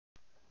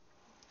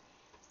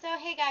So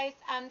hey guys,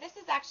 this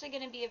is actually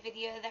going to be a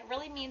video that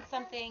really means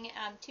something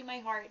to my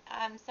heart.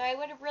 So I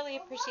would have really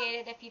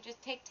appreciated if you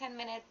just take 10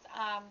 minutes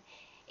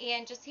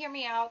and just hear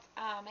me out.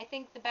 I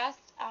think the best,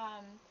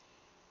 I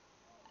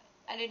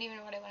don't even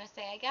know what I want to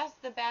say. I guess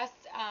the best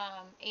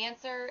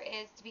answer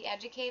is to be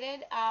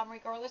educated,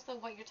 regardless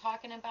of what you're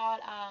talking about.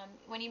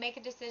 When you make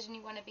a decision,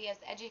 you want to be as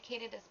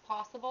educated as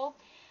possible.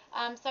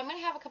 So I'm going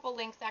to have a couple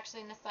links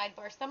actually in the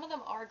sidebar. Some of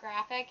them are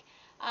graphic.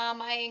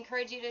 I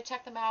encourage you to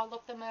check them out,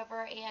 look them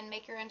over, and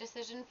make your own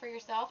decision for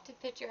yourself to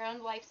fit your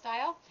own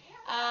lifestyle.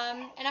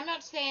 And I'm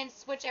not saying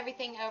switch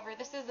everything over.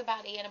 This is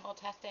about animal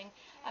testing.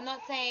 I'm not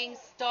saying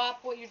stop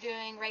what you're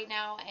doing right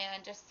now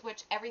and just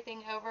switch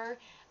everything over.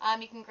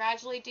 You can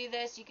gradually do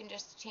this. You can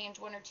just change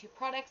one or two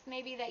products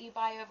maybe that you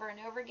buy over and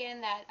over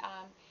again that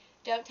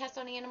don't test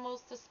on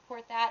animals to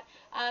support that.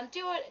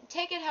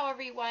 Take it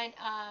however you want.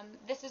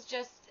 This is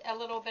just a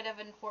little bit of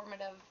an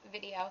informative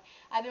video.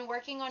 I've been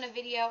working on a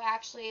video.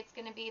 Actually, it's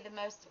going to be the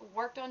most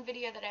worked on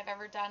video that I've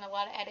ever done. A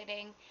lot of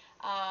editing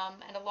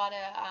and a lot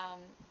of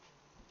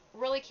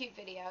really cute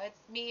video. It's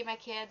me, my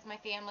kids, my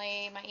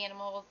family, my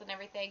animals, and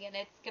everything, and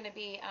it's going to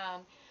be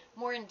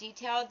more in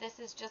detail. This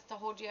is just to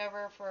hold you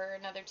over for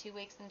another 2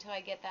 weeks until I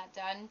get that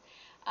done.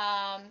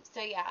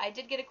 So yeah, I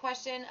did get a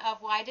question of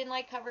why I didn't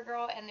like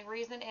CoverGirl, and the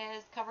reason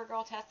is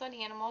CoverGirl tests on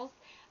animals.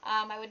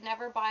 I would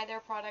never buy their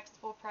products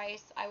full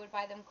price. I would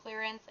buy them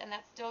clearance, and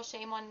that's still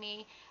shame on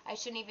me. I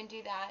shouldn't even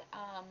do that.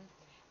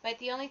 But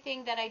the only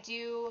thing that I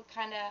do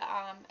kind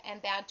of am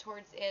bad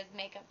towards is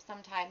makeup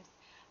sometimes.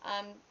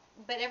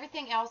 But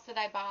everything else that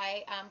I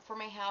buy for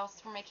my house,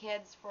 for my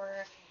kids,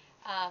 for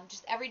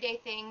just everyday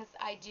things,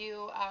 I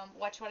do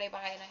watch what I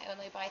buy, and I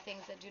only buy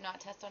things that do not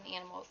test on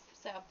animals.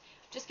 So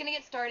just going to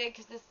get started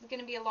because this is going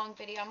to be a long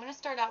video. I'm going to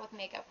start out with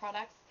makeup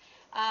products.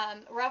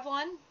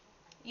 Revlon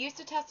used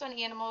to test on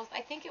animals. I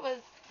think it was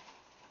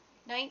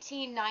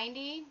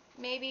 1990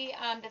 maybe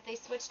that they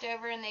switched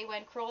over and they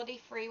went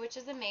cruelty free, which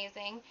is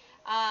amazing.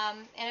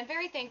 And I'm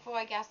very thankful,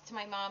 I guess, to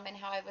my mom and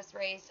how I was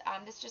raised.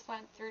 This just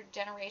went through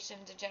generation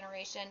to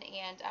generation,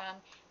 and I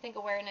think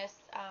awareness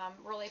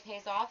really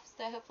pays off.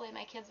 So hopefully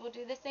my kids will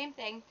do the same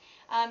thing.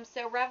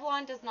 So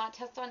Revlon does not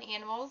test on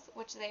animals,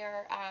 which they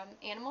are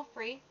animal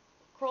free,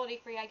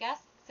 cruelty free, I guess.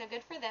 So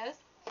good for those.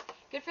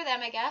 Good for them,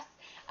 I guess.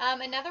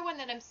 Another one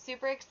that I'm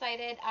super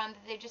excited that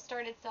they just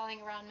started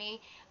selling around me,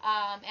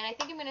 and I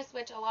think I'm going to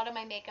switch a lot of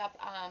my makeup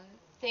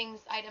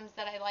items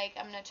that I like.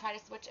 I'm going to try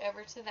to switch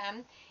over to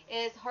them,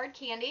 is Hard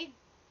Candy.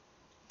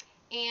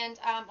 And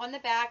on the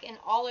back and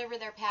all over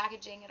their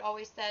packaging, it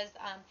always says,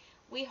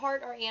 we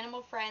heart our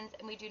animal friends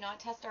and we do not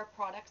test our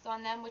products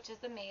on them, which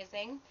is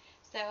amazing.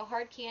 So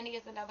Hard Candy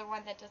is another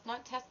one that does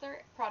not test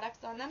their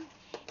products on them.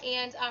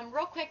 And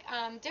real quick,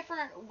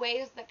 different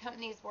ways that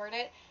companies word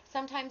it.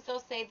 Sometimes they'll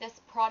say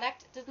this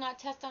product does not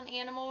test on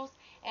animals,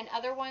 and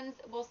other ones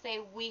will say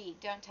we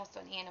don't test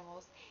on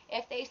animals.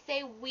 If they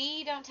say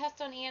we don't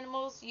test on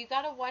animals, you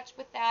got to watch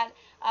with that.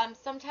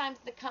 Sometimes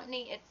the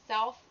company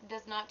itself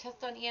does not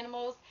test on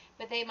animals,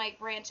 but they might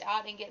branch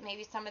out and get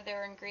maybe some of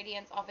their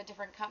ingredients off a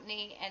different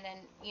company and then,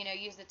 you know,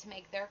 use it to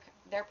make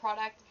their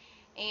product.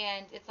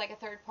 And it's like a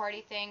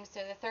third-party thing,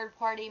 so the third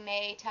party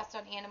may test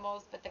on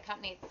animals, but the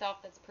company itself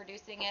that's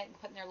producing it and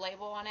putting their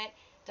label on it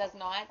does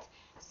not.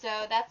 So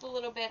that's a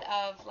little bit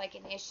of like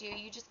an issue.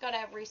 You just got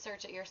to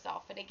research it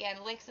yourself. And again,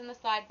 links in the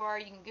sidebar.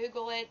 You can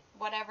Google it,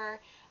 whatever,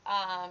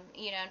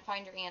 you know, and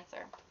find your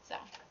answer. So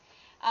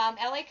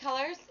LA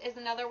Colors is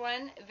another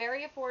one.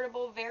 Very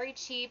affordable, very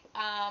cheap.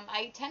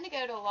 I tend to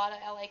go to a lot of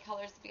LA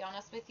Colors, to be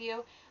honest with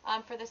you,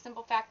 for the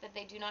simple fact that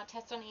they do not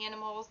test on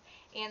animals,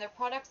 and their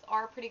products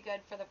are pretty good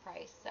for the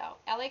price. So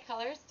LA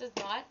Colors does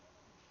not.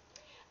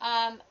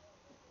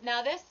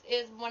 Now this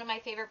is one of my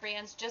favorite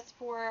brands just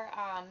for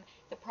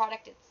the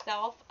product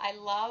itself. I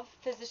love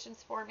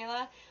Physicians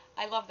Formula.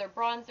 I love their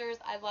bronzers.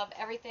 I love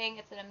everything.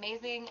 It's an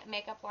amazing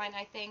makeup line,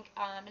 I think,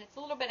 and it's a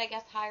little bit, I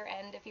guess, higher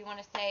end if you want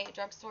to say a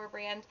drugstore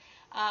brand.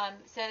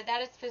 So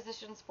that is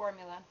Physicians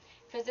Formula.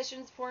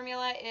 Physicians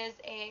Formula is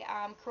a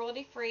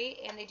cruelty-free,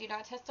 and they do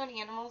not test on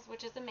animals,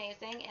 which is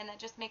amazing, and that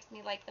just makes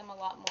me like them a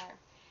lot more.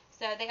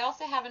 So they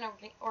also have an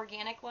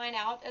organic line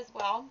out as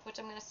well, which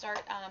I'm going to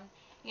start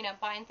you know,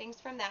 buying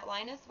things from that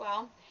line as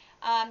well.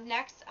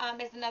 Next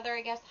is another,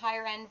 I guess,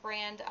 higher end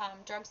brand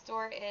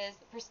drugstore is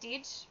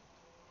Prestige.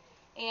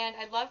 And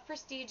I love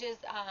Prestige's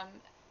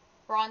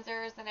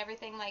bronzers and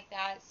everything like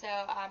that. So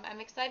I'm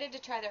excited to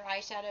try their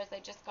eyeshadows. I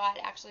just got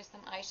actually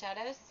some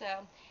eyeshadows, so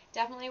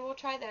definitely will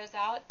try those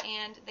out.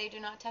 And they do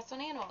not test on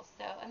animals,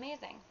 so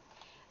amazing.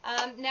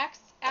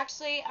 Next,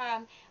 actually,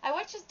 I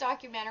watched this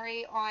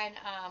documentary on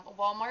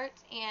Walmart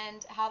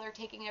and how they're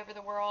taking over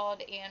the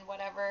world and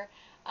whatever.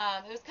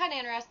 It was kind of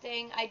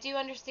interesting. I do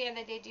understand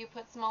that they do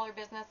put smaller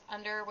business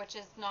under, which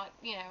is not,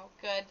 you know,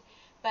 good.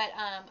 But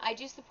I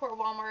do support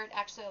Walmart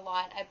actually a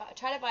lot. I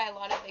try to buy a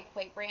lot of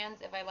Equate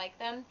brands if I like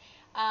them.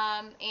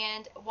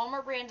 And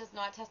Walmart brand does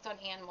not test on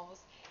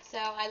animals. So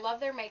I love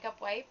their makeup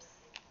wipes.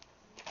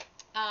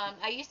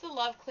 I used to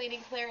love Clean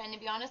and Clear, and to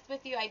be honest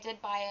with you, I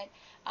did buy it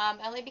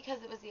only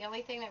because it was the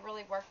only thing that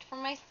really worked for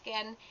my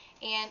skin.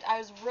 And I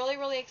was really,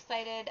 really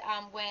excited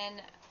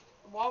when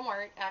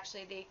Walmart,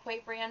 actually, the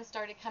Equate brand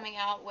started coming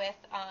out with,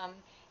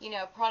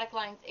 product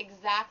lines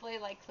exactly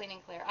like Clean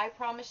and Clear. I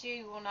promise you,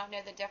 you will not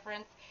know the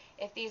difference.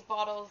 If these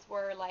bottles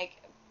were like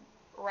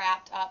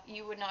wrapped up,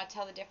 you would not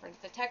tell the difference.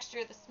 The texture,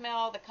 the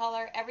smell, the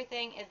color,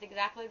 everything is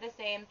exactly the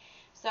same.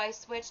 So I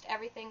switched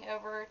everything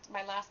over to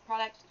my last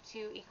product to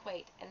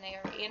Equate, and they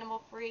are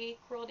animal free,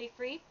 cruelty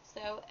free,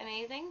 so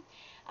amazing.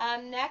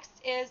 Next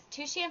is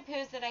 2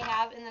 shampoos that I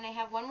have, and then I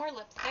have 1 more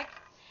lipstick.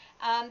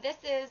 This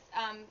is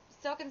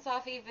Silk and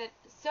Softy,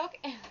 Silk,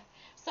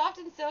 Soft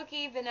and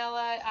Silky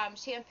Vanilla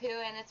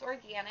shampoo, and it's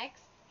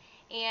organics.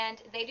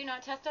 And they do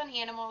not test on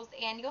animals,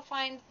 and you'll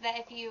find that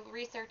if you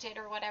research it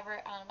or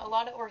whatever, a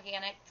lot of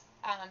organics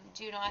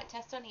do not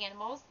test on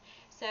animals,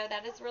 so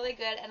that is really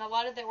good. And a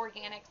lot of the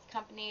organics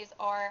companies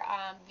are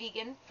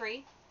vegan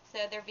free, so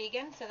they're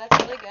vegan, so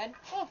that's really good.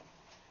 Oh,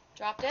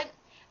 dropped it.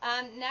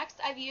 Next,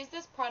 I've used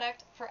this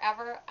product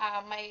forever.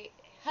 My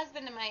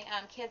husband and my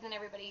kids and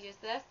everybody use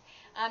this.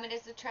 It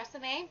is the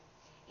Tresemme,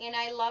 and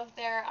I love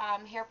their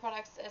hair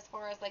products as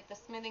far as like the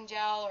smoothing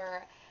gel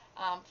or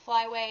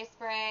flyway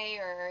spray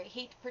or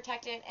heat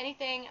protectant,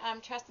 anything.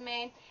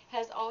 Tresemme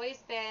has always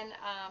been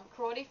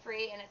cruelty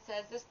free, and it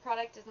says this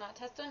product does not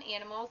test on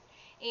animals.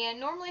 And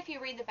normally if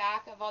you read the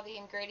back of all the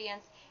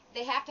ingredients,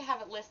 they have to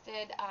have it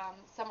listed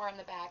somewhere on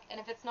the back, and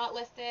if it's not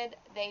listed,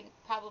 they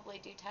probably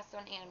do test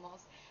on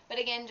animals. But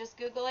again, just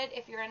Google it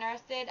if you're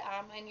interested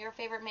in your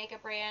favorite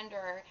makeup brand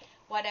or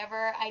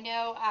whatever. I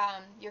know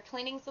your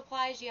cleaning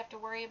supplies you have to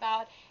worry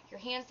about, your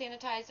hand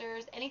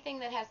sanitizers, anything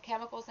that has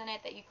chemicals in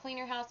it that you clean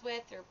your house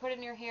with or put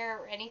in your hair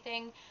or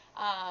anything,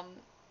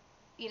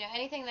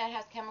 anything that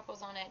has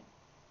chemicals on it,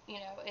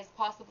 is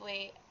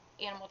possibly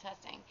animal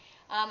testing.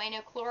 I know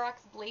Clorox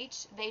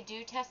bleach, they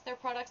do test their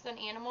products on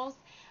animals.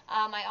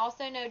 I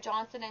also know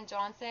Johnson &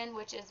 Johnson,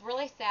 which is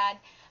really sad.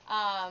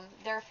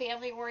 They're a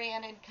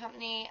family-oriented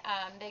company.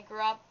 They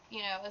grew up,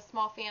 a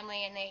small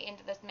family, and they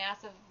into this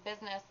massive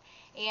business.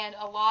 And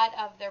a lot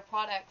of their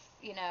products,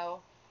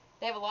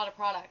 they have a lot of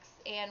products.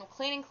 And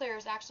Clean and Clear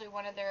is actually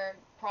one of their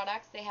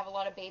products. They have a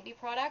lot of baby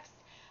products,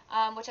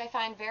 which I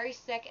find very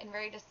sick and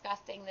very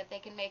disgusting, that they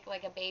can make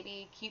like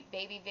a cute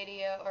baby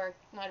video, or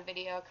not a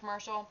video, a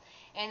commercial,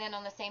 and then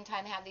on the same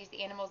time have these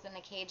animals in the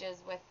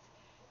cages with,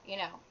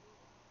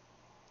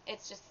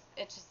 it's just,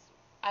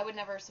 I would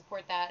never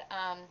support that.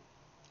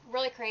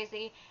 Really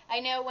crazy. I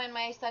know when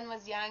my son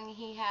was young,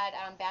 he had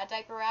bad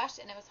diaper rash,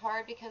 and it was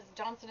hard because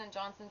Johnson &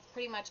 Johnson's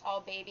pretty much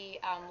all baby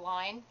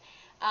line.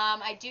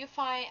 I did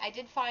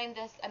find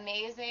this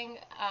amazing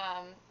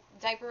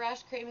diaper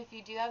rash cream if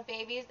you do have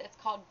babies. It's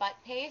called Butt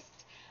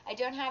Paste. I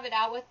don't have it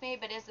out with me,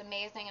 but it's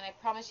amazing, and I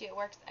promise you it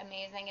works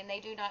amazing, and they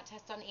do not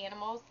test on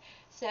animals,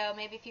 so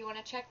maybe if you want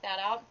to check that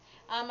out.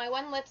 My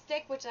one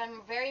lipstick, which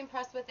I'm very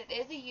impressed with, it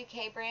is a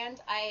UK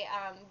brand. I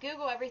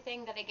Google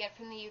everything that I get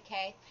from the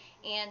UK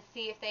and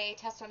see if they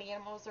test on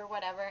animals or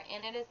whatever,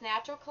 and it is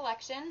Natural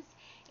Collections,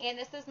 and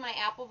this is my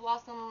Apple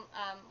Blossom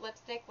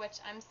lipstick, which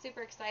I'm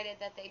super excited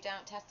that they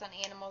don't test on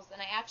animals,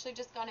 and I actually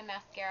just got a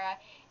mascara,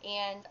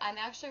 and I'm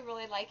actually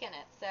really liking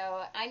it.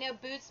 So I know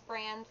Boots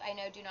brands, I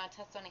know do not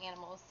test on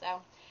animals.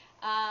 So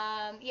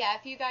yeah,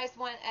 if you guys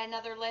want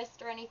another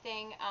list or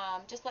anything,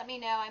 just let me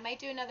know. I might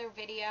do another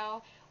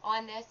video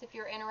on this if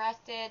you're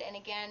interested, and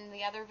again,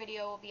 the other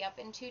video will be up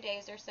in 2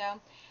 days or so.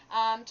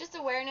 Just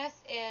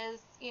awareness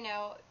is,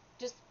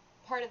 just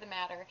part of the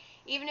matter.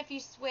 Even if you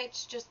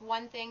switch just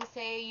one thing,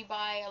 say you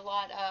buy a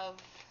lot of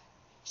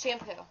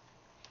shampoo,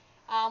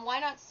 why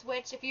not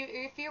switch, if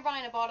you're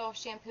buying a bottle of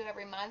shampoo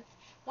every month,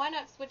 why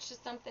not switch to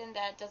something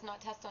that does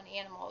not test on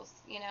animals,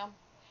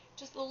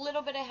 Just a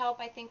little bit of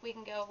help, I think we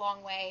can go a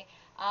long way,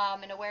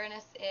 and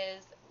awareness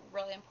is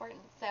really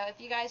important. So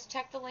if you guys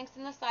check the links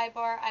in the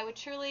sidebar, I would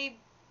truly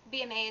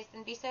be amazed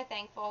and be so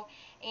thankful,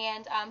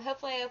 and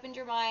hopefully I opened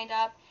your mind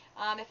up.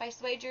 If I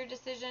swayed your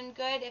decision,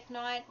 good. If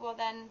not, well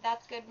then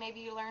that's good. Maybe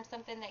you learned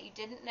something that you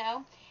didn't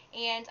know,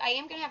 and I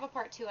am going to have a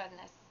part 2 on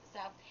this. So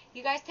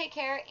you guys take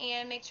care,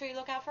 and make sure you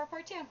look out for a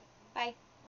part 2. Bye.